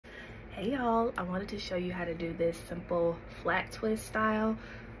Hey y'all, I wanted to show you how to do this simple flat twist style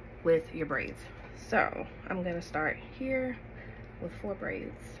with your braids. So I'm gonna start here with 4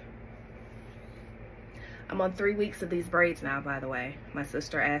 braids. I'm on 3 weeks of these braids now, by the way. My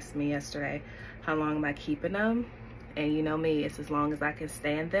sister asked me yesterday, how long am I keeping them? And you know me, it's as long as I can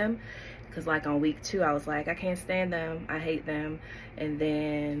stand them. Cause like on week 2, I was like, I can't stand them, I hate them. And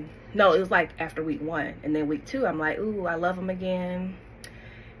then, no, it was like after week 1. And then week 2, I'm like, ooh, I love them again.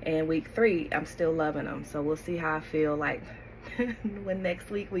 And week 3, I'm still loving them. So we'll see how I feel like when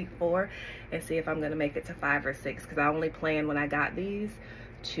next week, week 4, and see if I'm gonna make it to 5 or 6. Cause I only planned when I got these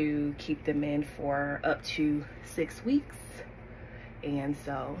to keep them in for up to 6 weeks. And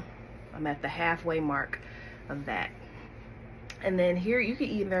so I'm at the halfway mark of that. And then here you could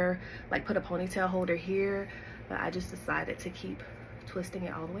either like put a ponytail holder here, but I just decided to keep twisting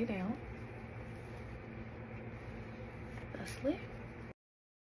it all the way down. Thusly.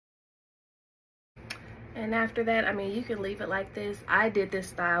 And after that, I mean, you can leave it like this. I did this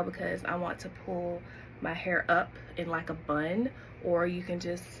style because I want to pull my hair up in like a bun, or you can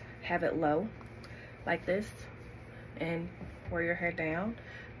just have it low like this and wear your hair down.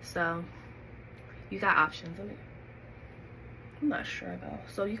 So you got options. I'm not sure though.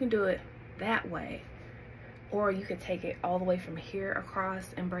 So you can do it that way, or you could take it all the way from here across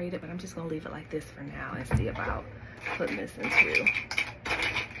and braid it, but I'm just gonna leave it like this for now and see about putting this into.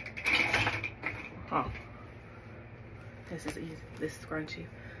 Oh, this is easy. This is scrunchy.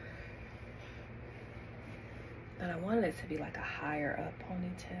 But I wanted it to be like a higher up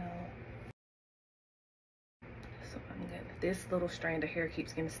ponytail. So I'm gonna, this little strand of hair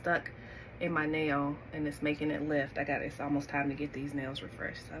keeps getting stuck in my nail and it's making it lift. It's almost time to get these nails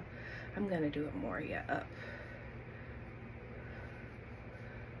refreshed. So I'm gonna do it more, up.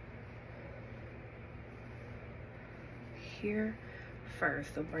 Here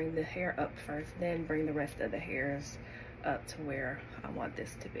first, so bring the hair up first, then bring the rest of the hairs up to where I want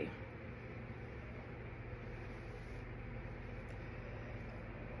this to be.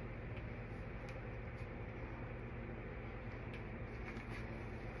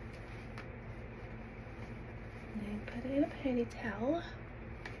 And put it in a ponytail.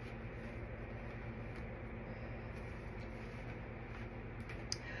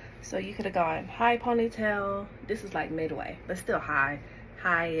 So you could have gone high ponytail. This is like midway, but still high.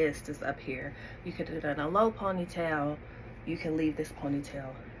 Highest is up here. You could have done a low ponytail. You can leave this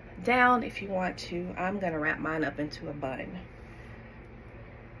ponytail down if you want to. I'm gonna wrap mine up into a bun.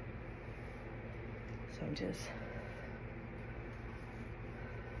 So I'm just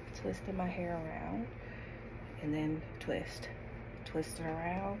twisting my hair around and then twist it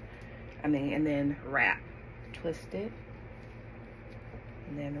around. And then wrap, twist it,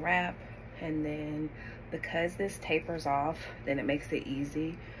 and then wrap, and then because this tapers off, then it makes it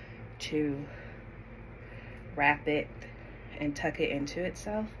easy to wrap it and tuck it into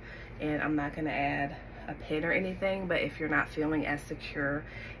itself. And I'm not gonna add a pin or anything, but if you're not feeling as secure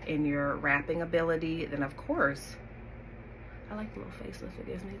in your wrapping ability, then of course, I like the little facelift it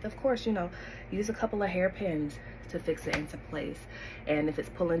gives me. Of course, you know, use a couple of hairpins to fix it into place. And if it's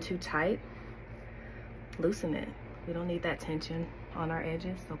pulling too tight, loosen it. We don't need that tension on our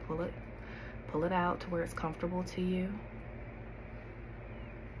edges, so pull it out to where it's comfortable to you.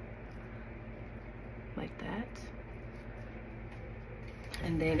 Like that.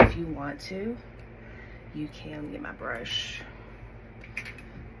 And then if you want to, you can get my brush.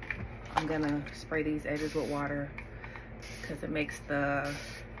 I'm gonna spray these edges with water because it makes the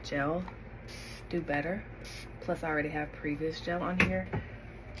gel do better. Plus I already have previous gel on here.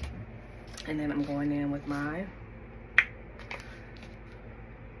 And then I'm going in with mine.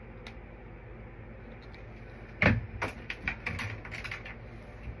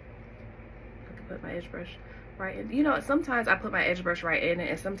 Put my edge brush right in. You know, sometimes I put my edge brush right in it,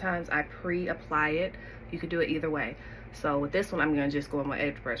 and sometimes I pre-apply it. You could do it either way. So with this one, I'm gonna just go on my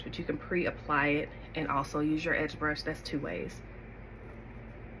edge brush, but you can pre-apply it and also use your edge brush. That's 2 ways.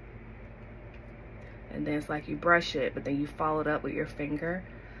 And then it's like you brush it, but then you follow it up with your finger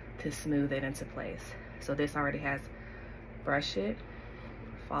to smooth it into place. So this already has brush it,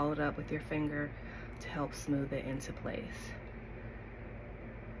 follow it up with your finger to help smooth it into place.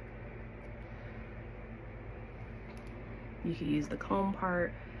 You can use the comb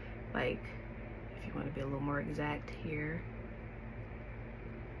part, like if you want to be a little more exact here.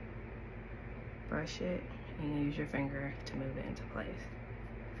 Brush it and use your finger to move it into place.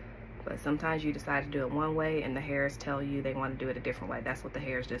 But sometimes you decide to do it one way and the hairs tell you they want to do it a different way. That's what the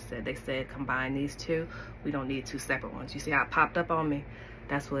hairs just said. They said combine these 2. We don't need 2 separate ones. You see how it popped up on me?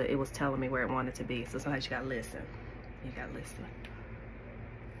 That's what it was telling me where it wanted to be. So sometimes you gotta listen. You gotta listen.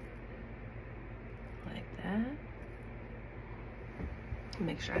 that.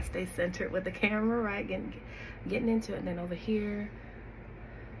 Make sure I stay centered with the camera, right? Getting into it. And then over here,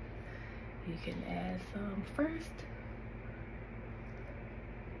 you can add some first.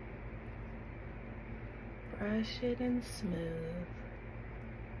 Brush it and smooth.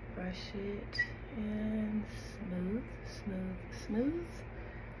 Brush it and smooth, smooth, smooth.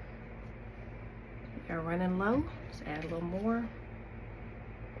 You're running low, just add a little more.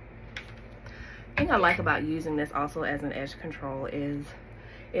 The thing I like about using this also as an edge control is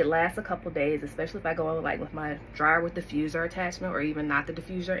it lasts a couple days, especially if I go like with my dryer with diffuser attachment, or even not the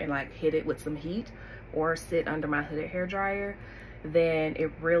diffuser, and like hit it with some heat or sit under my hooded hair dryer, then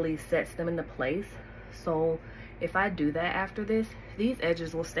it really sets them into place. So if I do that after this, these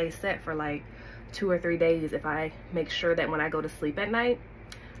edges will stay set for like 2 or 3 days. If I make sure that when I go to sleep at night,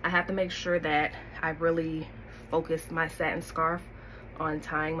 I have to make sure that I really focus my satin scarf on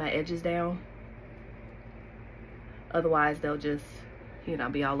tying my edges down. Otherwise they'll just, you know,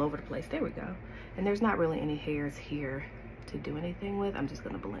 be all over the place. There we go. And there's not really any hairs here to do anything with. I'm just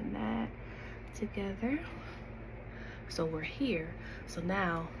gonna blend that together. So we're here. So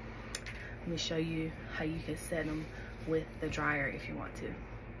now let me show you how you can set them with the dryer if you want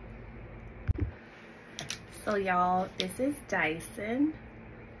to. So y'all, this is Dyson.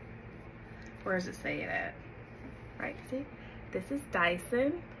 Where does it say it at? Right, see? This is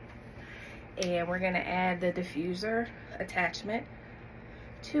Dyson. And we're gonna add the diffuser attachment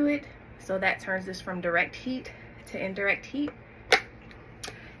to it. So that turns this from direct heat to indirect heat.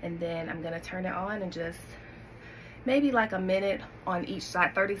 And then I'm gonna turn it on and just maybe like a minute on each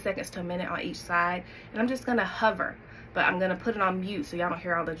side, 30 seconds to a minute on each side. And I'm just gonna hover, but I'm gonna put it on mute so y'all don't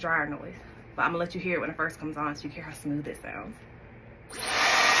hear all the dryer noise. But I'm gonna let you hear it when it first comes on so you can hear how smooth it sounds.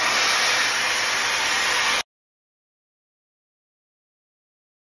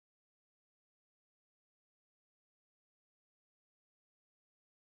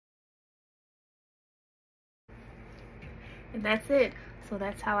 And that's it. So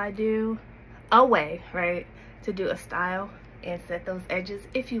that's how I do a way, right, to do a style and set those edges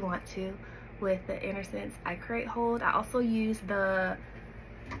if you want to with the Innersense I Create Hold. I also use the,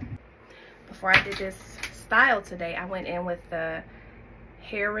 before I did this style today, I went in with the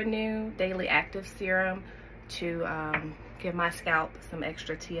Hair Renew Daily Active Serum to give my scalp some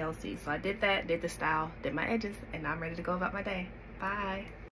extra TLC. So I did that, did the style, did my edges, and I'm ready to go about my day. Bye.